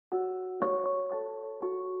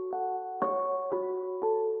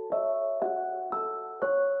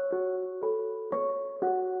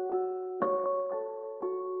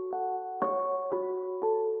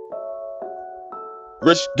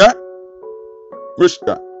Rich guy. Rich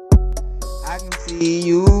guy. I can see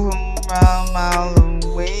you from a mile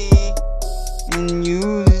away, and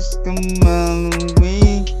you just come a mile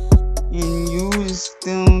away, and you just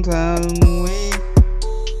don't away,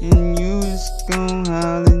 and you just go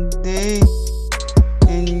holiday,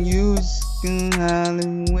 and you just go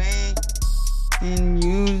holiday, and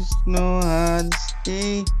you just know how to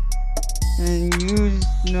stay, and you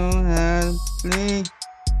just know how to play,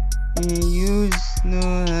 and you just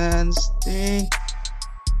know how to stay.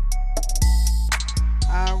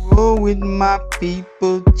 I roll with my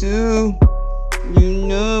people too. You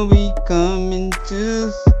know we coming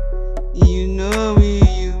too. You know we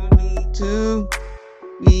use them too.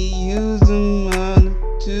 We use them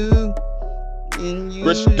all too. And you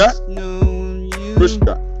Rich just guy. know you. Rich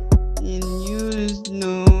guy. And you just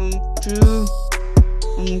know I'm true.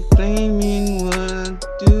 I'm claiming what I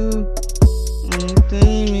do. I'm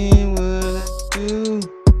claiming what I do.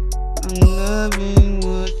 I'm loving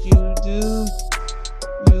what you do.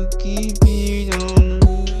 You keep it on the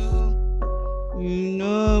loop. You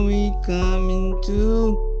know we coming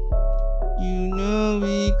too. You know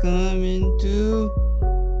we coming too.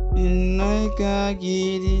 And like I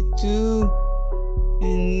get it too.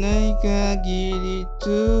 And like I get it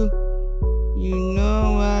too. You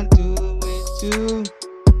know I do it too.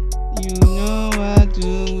 You know I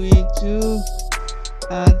do it too.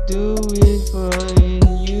 I do it for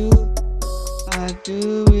you. I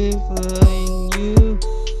do it for you.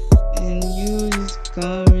 And you just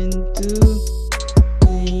coming too.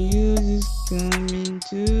 And you just coming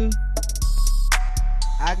too.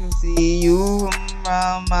 I can see you from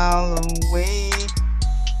a mile away,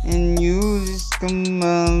 and you just come a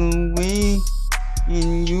mile away,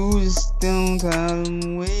 and you just don't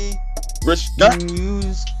away, Rich guy. and you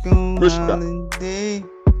just go Rich guy. holiday,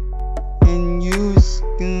 and you just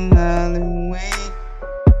go holiday,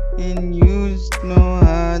 and you just know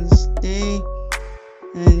how to stay,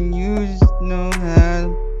 and you just know how to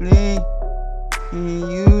play,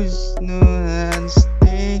 and you just know how to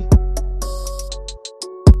stay.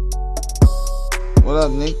 What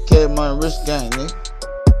up, Nick? Cash Money Rich Gang, Nick.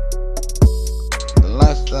 The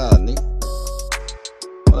lifestyle, Nick.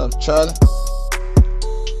 What up, Charlie?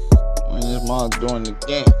 When this mom doing the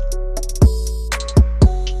game.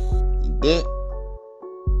 You did?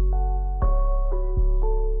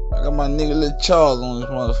 I got my nigga Lil Charles on this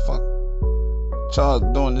motherfucker. Charles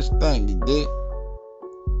doing this thing, you did?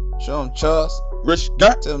 Show him, Charles. Rich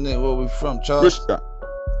guy. Tell him nigga where we from, Charles. Rich guy.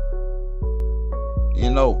 You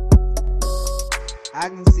know. I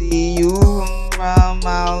can see you from a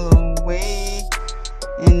mile away,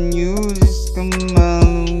 and you just come a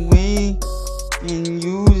mile away, and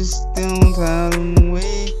you just don't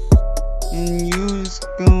away, and you just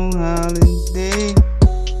go holiday,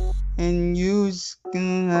 and you just go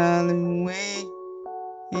holiday,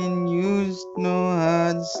 and you just know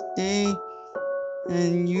how to stay,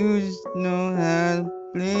 and you just know how to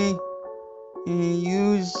play, and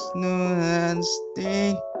you just know how to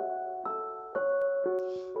stay.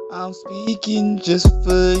 I'm speaking just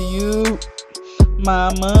for you.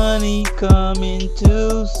 My money coming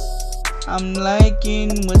too. I'm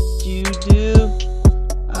liking what you do.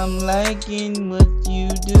 I'm liking what you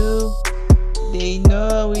do. They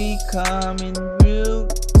know we coming real.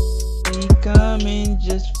 We coming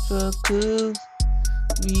just for cool.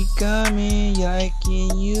 We coming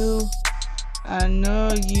liking you. I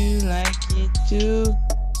know you like it too.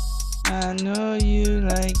 I know you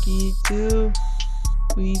like it too.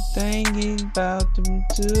 We thinking about them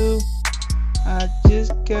too. I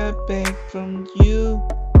just got back from you.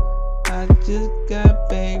 I just got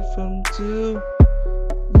back from two.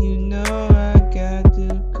 You know I got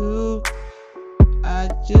the cool. I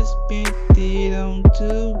just spent it on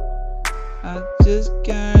two. I just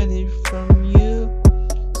got it from you.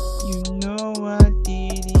 You know I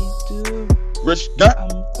did it too. Rich guy. I'm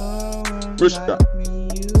foreign Rich like guy. me,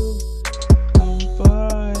 you. I'm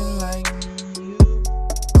foreign like me, you.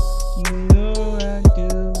 You know I do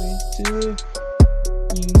it too.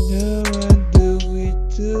 You know I do it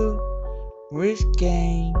too. Rich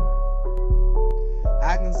Gang.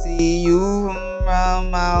 I can see you from a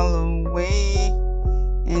mile away,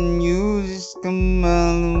 and you just come a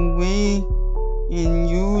mile away, and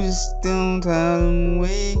you just don't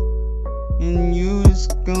away, and you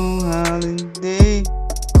just go holiday,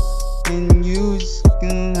 and you just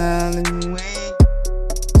go holiday,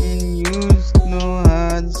 and you just know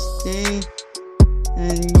how to stay,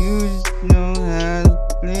 and you just know how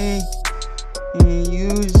to play, and you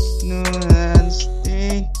just know how to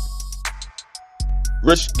stay.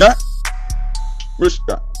 Rich guy. Rich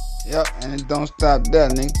guy. Yep, and it don't stop there,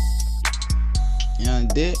 nigga. You know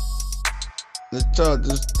dig? Lil Charles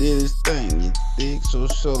just did his thing, you dig? So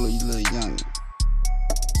solo, you little young.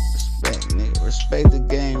 Respect, nigga. Respect the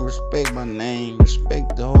game, respect my name,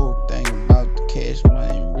 respect the whole thing about the Cash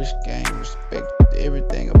Money and Rich Gang, respect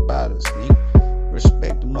everything about us, nigga.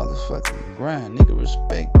 Respect the motherfucking grind, nigga.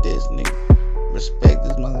 Respect this, nigga. Respect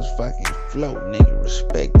this motherfucking flow, nigga.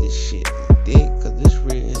 Respect this shit, you dig? Cause this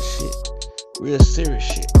real shit. Real serious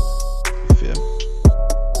shit.